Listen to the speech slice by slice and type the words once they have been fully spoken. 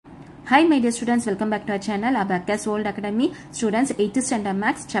Hi my dear students, welcome back to our channel Abacus Old Academy. Students 8th standard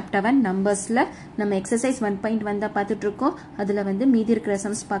maths chapter 1 numbers la நம்ம exercise 1.1 தான் பார்த்துட்டு இருக்கோம். அதுல வந்து மீதி இருக்கிற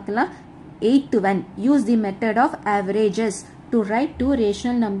sums பார்க்கலாம். 8th one, use the method of averages to write two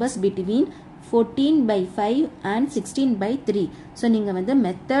rational numbers between 14/5 and 16/3. So நீங்க வந்து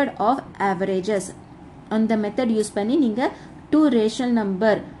method of averages அந்த method யூஸ் பண்ணி நீங்க two rational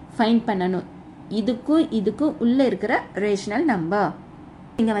number find பண்ணனும். இதுக்கும் உள்ள இருக்கிற rational number.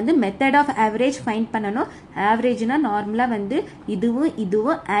 நீங்க வந்து method of average find பண்ணனும். average னா நார்மலா வந்து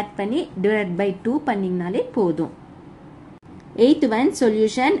இதுவும் ஆட் பண்ணி divided by 2 பண்ணீங்கனாலே போதும். 8th one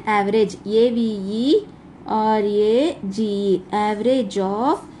solution average AVERAGE average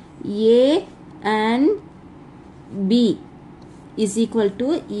of A and B is equal to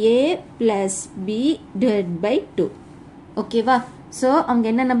A plus B divided by 2. Okay வா? So அவங்க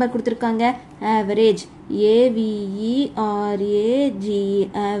என்ன நம்பர் கொடுத்திருக்காங்க? average AVERAGE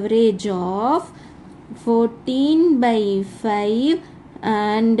average of 14/5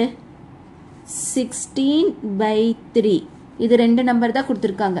 and 16/3. இது ரெண்டு நம்பர் தான்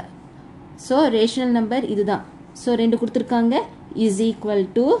கொடுத்திருக்காங்க. So rational number இதுதான். So ரெண்டு கொடுத்திருக்காங்க is equal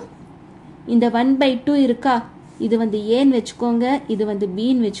to இந்த 1/2 இருக்கா? இது வந்து A ன்னு வெச்சுக்கோங்க, இது வந்து B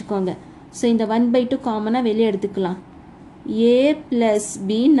ன்னு வெச்சுக்கோங்க. So இந்த 1/2 காமனா வெளிய எடுத்துக்கலாம். A plus B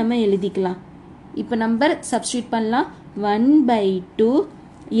நம்ம எழுதிக்கலாம். இப்ப நம்பர் சப்ஸ்டிட்யூட் பண்ணலாம். 1/2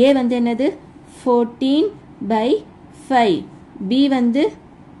 A வந்து என்னது 14/5, B வந்து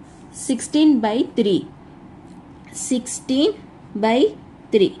 16/3,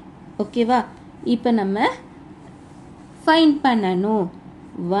 16/3. ஓகேவா? இப்ப நம்ம ஃபைண்ட் பண்ணனும்.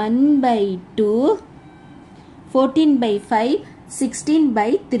 1/2 14/5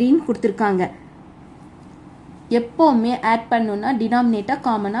 16/3 ன்னு கொடுத்திருக்காங்க. எப்பவுமே ஆட் பண்ணனும்னா டினாமினேட்டர்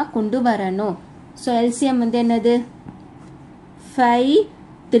காமனா கொண்டு வரணும். சோ LCM வந்து என்னது 5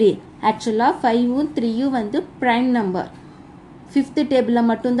 3. ஆக்சுவலா 5 உம் 3 உம் வந்து பிரைம் நம்பர். 5th டேபிள்ல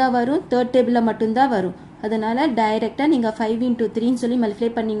மட்டும் தான் வரும், 3rd டேபிள்ல மட்டும் தான் வரும். அதனால டைரக்ட்டா நீங்க 5 into 3 ன்னு சொல்லி மல்டிப்ளை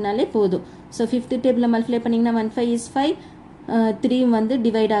பண்ணீங்கனாலே போதும். சோ 5th டேபிள்ல மல்டிப்ளை பண்ணீங்கனா 1 5 is 5, 3 வந்து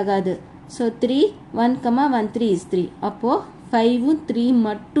டிவைட் ஆகாது. So 3 1, 1 3 is 3. அப்போ 5 உம் 3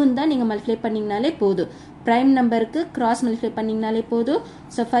 மட்டும் தான் நீங்க மல்டிப்ளை பண்ணீங்கனாலே போதும். பிரைம் நம்பருக்கு கிராஸ் மல்டிப்ளை பண்ணீங்கனாலே போதும்.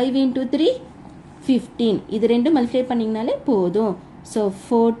 So 5 into 3 15. இது ரெண்டு மல்டிப்ளை பண்ணீங்கனாலே போதும். So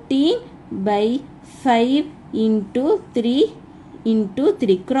 14/5 into 3 into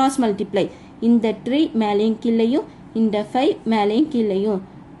 3 cross multiply. இந்த 3 மேலேயும் கீழேயும், இந்த 5 மேலேயும் கீழேயும்,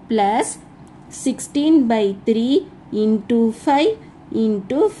 பிளஸ் 16/3 into 5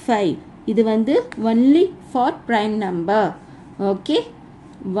 into 5. இது வந்து only for prime number. Okay?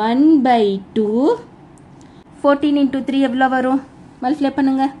 1/2 14 into 3 எவ்வளவு வரும்? மல்டிப்ளை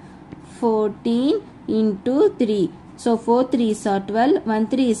பண்ணுங்க. 14 into 3. So 4 3s are 12, 1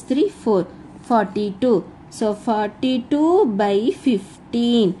 3 is 3, 4, 42. So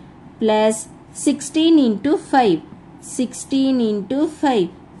 42/15 plus 16 into 5, 16 into 5,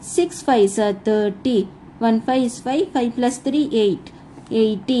 6 5s are 30, 1 5 is 5, 5 plus 3 8,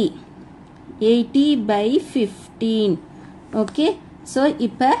 80, 80/15. Okay, so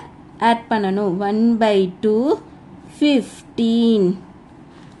இப்ப add பண்ணனும். 1/2 15,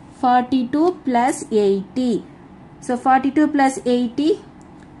 42 plus 80. So 42 plus 80,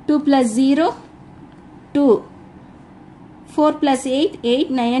 2 plus 0 2, 4 plus 8 8,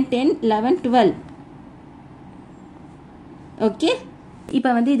 9 10 11 12. Okay, இப்ப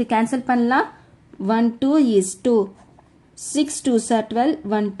வந்து இது கேன்சல் பண்ணலாம். 1 2 is 2, 6 2s are 12,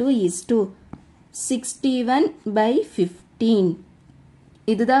 1 2 is 2, 61/15.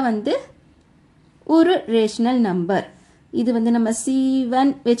 இதுதான் வந்து ஒரு ரேஷனல் நம்பர். இது வந்து நம்ம C1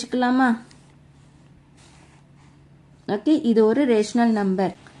 வெச்சுக்கலாமா? ஓகே, இது ஒரு ரேஷனல்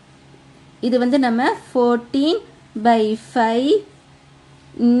நம்பர். இது வந்து நம்ம 14/5,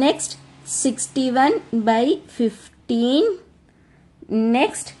 next 61/15,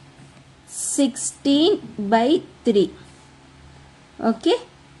 next 16/3. okay,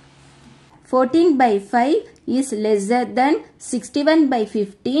 14/5 is lesser than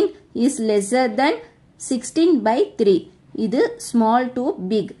 61/15 is lesser than 16/3. இது small to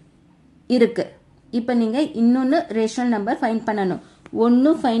big இருக்கு. இப்ப நீங்க இன்னொன்னு ரேஷனல் நம்பர் ஃபைண்ட் பண்ணனும். ஒன்னு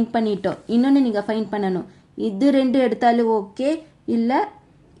ஃபைண்ட் பண்ணிட்டோம், இன்னொன்னு நீங்க ஃபைண்ட் பண்ணனும். இது ரெண்டு எடுத்தாலும் ஓகே, இல்ல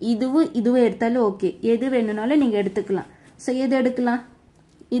இதுவும் எடுத்தாலும் ஓகே. எது வேணும்னாலும் நீங்க எடுத்துக்கலாம். சோ எது எடுக்கலாம்?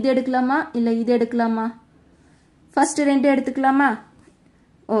 இது எடுக்கலாமா இல்ல இது எடுக்கலாமா? ஃபர்ஸ்ட் ரெண்டு எடுத்துக்கலாமா?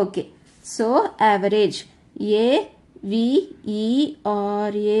 Okay. So average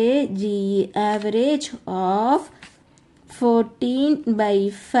AVERAGE average of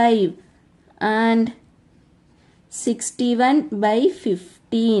 14/5 and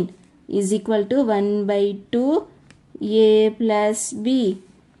 61/15 is equal to 1 by 2 a plus b.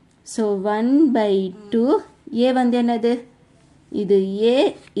 So 1 by 2 a வந்து என்னது இது a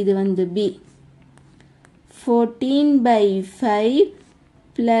இது வந்து b. 14 by 5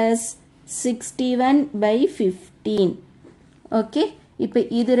 plus 61 by 15. Okay, இப்போ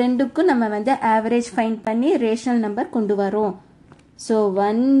இது ரெண்டுக்கும் நம்ம வந்து average find பண்ணி rational number கொண்டு வரோம். So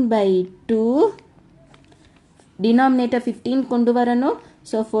 1 by 2 denominator 15 கொண்டு வரணும்.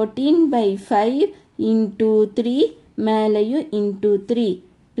 So 14 by 5 into 3 மேலையும் into 3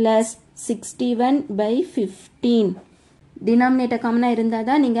 plus 61 by 15. denominator common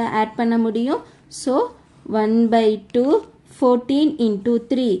இருந்தாதான் நீங்க add பண்ண முடியும். So 1 by 2 14 into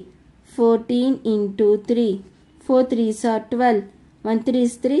 3 14 into 3 4 3s are 12 1 3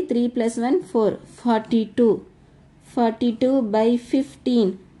 is 3 3 plus 1 4 42 42 by 15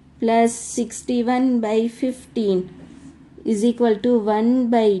 plus 61 by 15 is equal to 1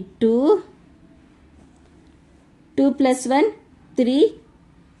 by 2 2 plus 1 3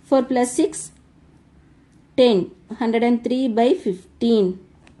 4 plus 6 10 103 by 15.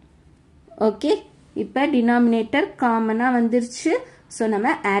 Okay, இப்போ denominator common வந்துருச்சு. So நம்ம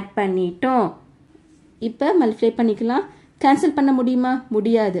add பண்ணிட்டோம். இப்போ multiply பண்ணிக்கலாம். cancel பண்ண முடியுமா?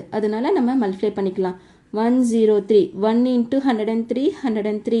 முடியாது. அதனால நம்ம multiply பண்ணிக்கலாம். 103 1 into 103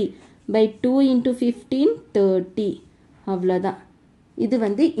 103 by 2 into 15 30. அவ்வளோதான். இது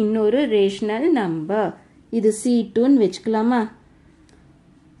வந்து இன்னொரு rational number. இது C2 ன்னு வெச்சுக்கலாமா?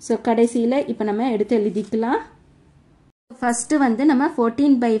 So கடைசியில இப்போ நம்ம எடுத்து எழுதிக்கலாம். ஃபர்ஸ்ட் வந்து நம்ம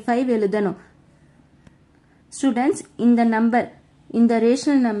 14 by 5 எழுதணும். ஸ்டூடெண்ட்ஸ் இந்த நம்பர் இந்த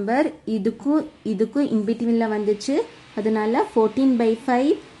ரேஷனல் நம்பர் இதுக்கும் in betweenல வந்துச்சு. அதனால 14 by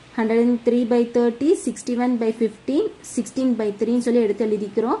 5 103 by 30 61 by 15 16 by 3 ன்னு சொல்லி எடுத்து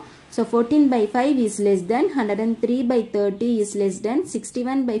எழுதிக்கிறோம். So 14 by 5 is less than 103 by 30 is less than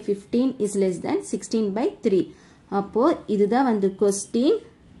 61 by 15 is less than 16 by 3. அப்போ இதுதான் வந்து question.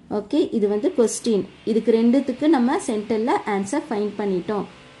 ஓகே, இது வந்து question. இதுக்கு ரெண்டுத்துக்கு நம்ம சென்டர்ல ஆன்சர் ஃபைண்ட் பண்ணிட்டோம்.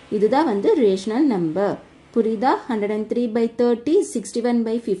 இதுதான் வந்து ரேஷனல் நம்பர். புரியுதா? 103 by 30 61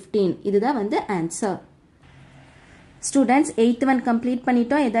 by 15 இதுதான் வந்து answer. Students 8th one complete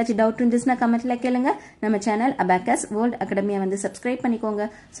பண்ணிட்டோம். ஏதாச்சும் டவுட் இருந்துச்சுன்னா கமெண்ட்ல கேளுங்க. நம்ம சேனல் Abacus World Academy வந்து சப்ஸ்கிரைப் பண்ணிக்கோங்க.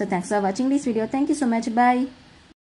 So thanks for watching this video. Thank you so much. Bye.